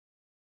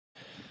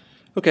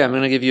Okay, I'm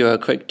going to give you a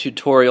quick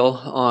tutorial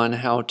on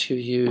how to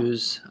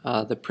use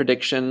the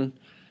prediction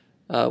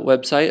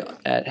website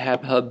at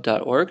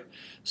habhub.org.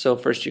 So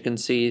first you can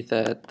see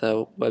that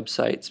the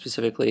website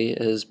specifically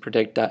is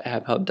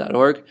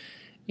predict.habhub.org,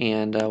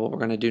 and what we're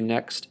going to do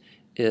next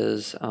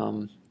is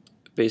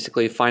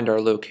basically find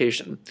our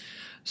location.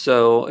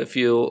 So if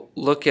you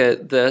look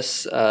at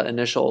this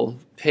initial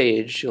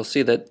page, you'll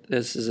see that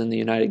this is in the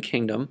United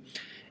Kingdom,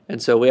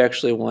 and so we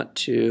actually want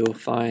to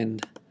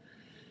find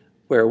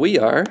where we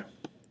are.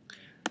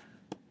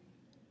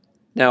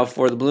 Now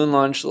for the balloon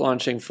launch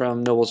launching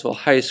from Noblesville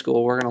High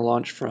School, we're going to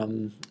launch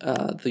from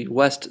the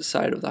west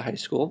side of the high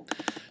school.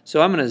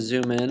 So I'm going to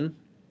zoom in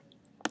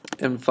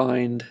and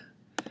find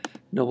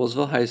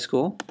Noblesville High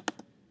School.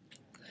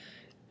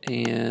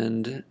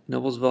 And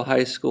Noblesville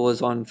High School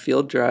is on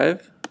Field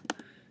Drive,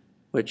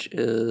 which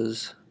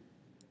is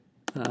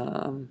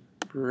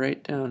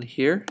right down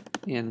here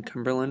in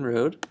Cumberland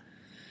Road.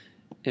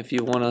 If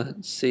you want to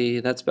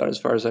see, that's about as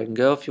far as I can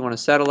go. If you want a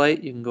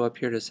satellite, you can go up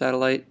here to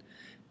satellite,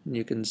 and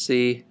you can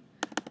see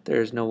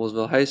there's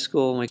Noblesville High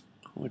School,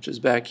 which is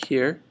back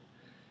here.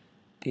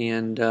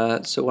 And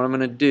so what I'm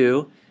going to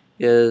do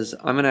is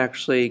I'm going to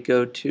actually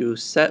go to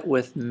set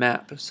with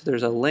map. So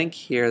there's a link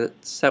here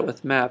that's set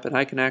with map, and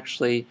I can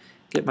actually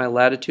get my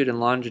latitude and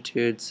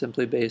longitude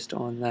simply based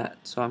on that.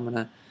 So I'm going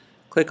to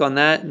click on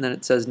that, and then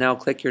it says now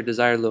click your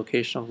desired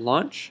location of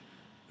launch,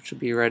 which will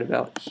be right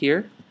about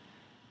here.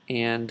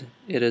 And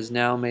it has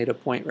now made a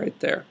point right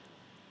there.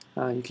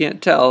 You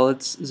can't tell,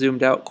 it's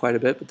zoomed out quite a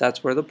bit, but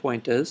that's where the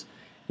point is.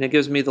 And it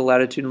gives me the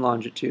latitude and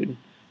longitude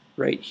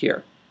right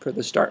here for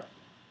the start.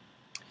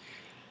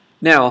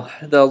 Now,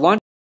 the launch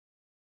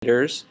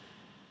meters,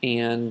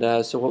 and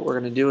so what we're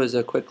going to do is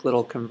a quick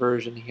little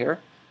conversion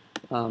here.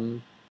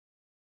 About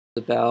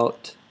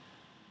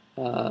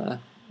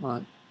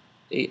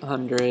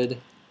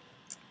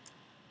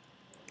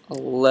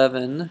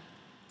 811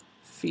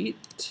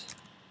 feet.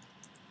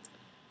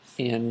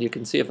 And you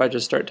can see if I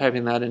just start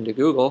typing that into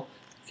Google,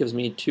 it gives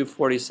me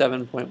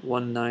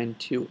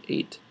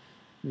 247.1928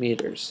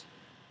 meters.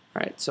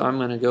 Alright, so I'm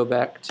going to go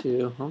back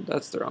to, oh,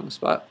 that's the wrong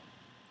spot.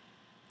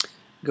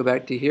 Go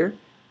back to here,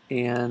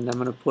 and I'm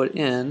going to put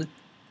in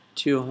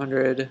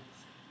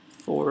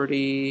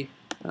 240,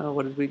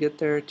 what did we get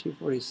there?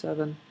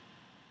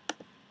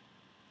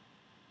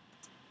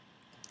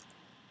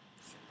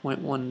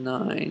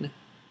 247.19.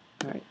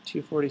 Alright,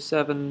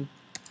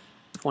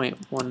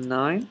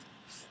 247.19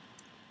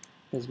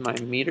 is my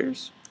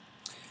meters.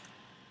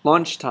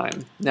 Launch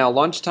time. Now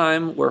launch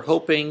time, we're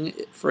hoping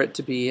for it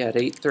to be at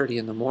 8:30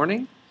 in the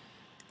morning.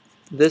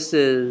 This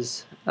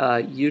is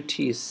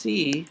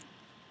UTC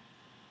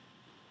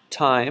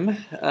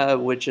time,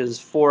 which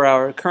is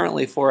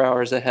currently 4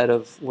 hours ahead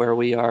of where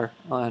we are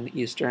on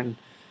Eastern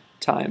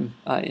time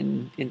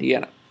in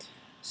Indiana.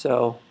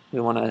 So we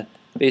want to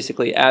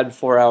basically add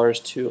 4 hours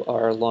to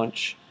our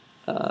launch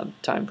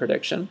time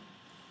prediction.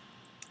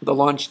 The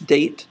launch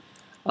date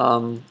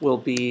will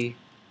be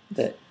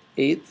the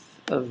 8th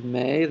of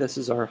May. This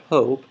is our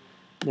hope.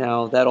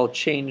 Now that'll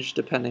change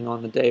depending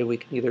on the day. We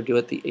can either do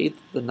it the 8th,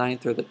 the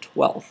 9th, or the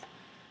 12th.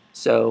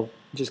 So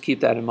just keep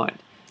that in mind.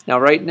 Now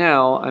right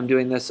now I'm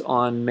doing this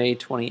on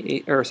April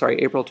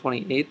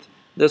 28th.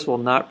 This will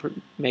not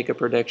make a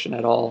prediction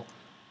at all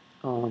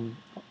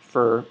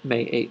for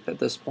May 8th at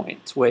this point.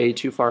 It's way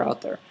too far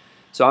out there.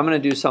 So I'm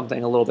going to do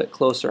something a little bit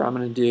closer. I'm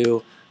going to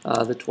do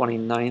the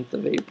 29th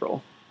of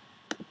April.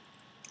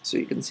 So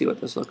you can see what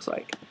this looks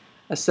like.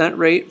 Ascent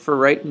rate for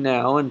right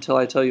now, until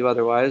I tell you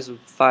otherwise,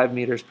 5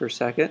 meters per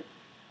second.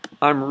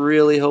 I'm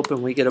really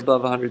hoping we get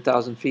above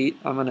 100,000 feet.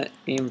 I'm going to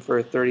aim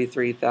for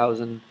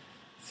 33,000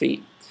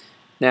 feet.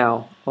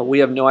 Now, we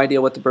have no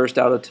idea what the burst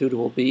altitude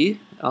will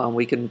be.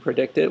 We can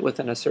predict it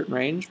within a certain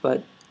range,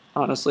 but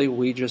honestly,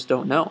 we just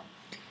don't know.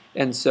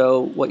 And so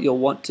what you'll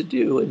want to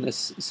do in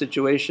this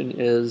situation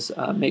is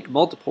make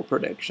multiple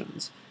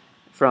predictions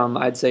from,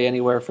 I'd say,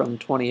 anywhere from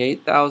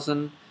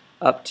 28,000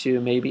 up to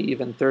maybe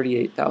even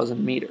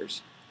 38,000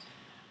 meters.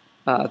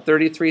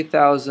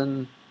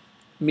 33,000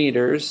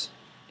 meters,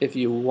 if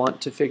you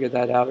want to figure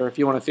that out, or if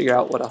you want to figure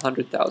out what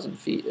 100,000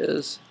 feet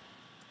is,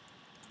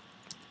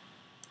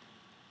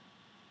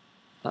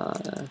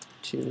 2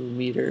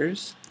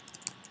 meters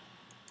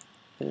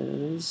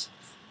is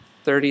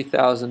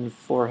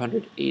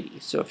 30,480.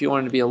 So if you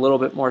wanted to be a little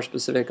bit more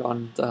specific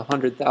on the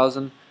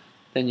 100,000,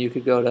 then you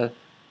could go to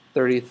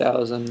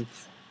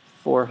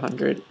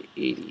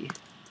 30,480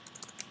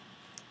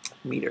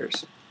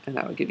 meters, and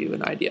that would give you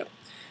an idea.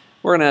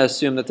 We're going to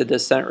assume that the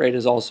descent rate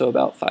is also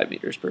about 5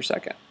 meters per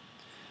second.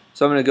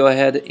 So I'm going to go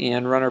ahead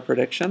and run our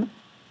prediction,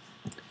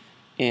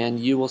 and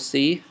you will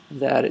see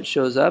that it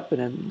shows up,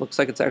 and it looks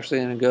like it's actually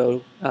going to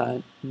go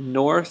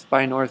north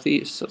by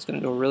northeast, so it's going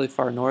to go really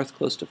far north,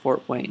 close to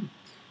Fort Wayne,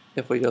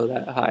 if we go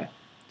that high.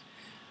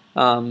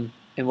 And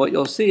what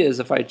you'll see is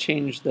if I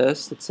change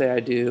this, let's say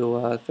I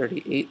do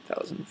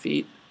 38,000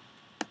 feet,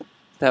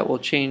 that will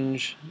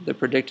change the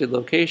predicted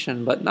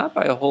location, but not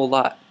by a whole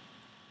lot.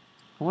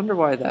 I wonder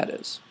why that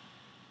is.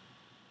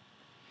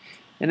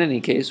 In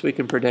any case, we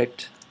can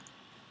predict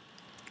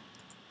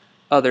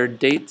other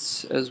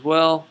dates as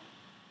well,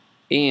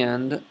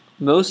 and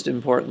most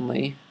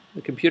importantly,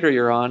 the computer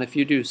you're on, if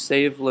you do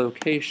save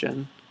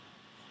location,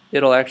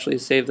 it'll actually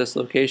save this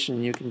location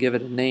and you can give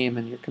it a name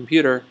and your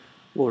computer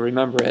will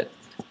remember it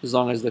as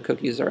long as the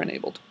cookies are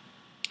enabled.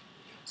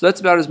 So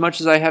that's about as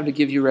much as I have to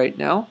give you right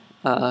now.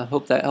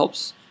 Hope that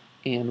helps,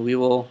 and we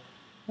will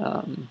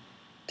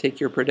take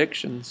your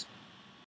predictions.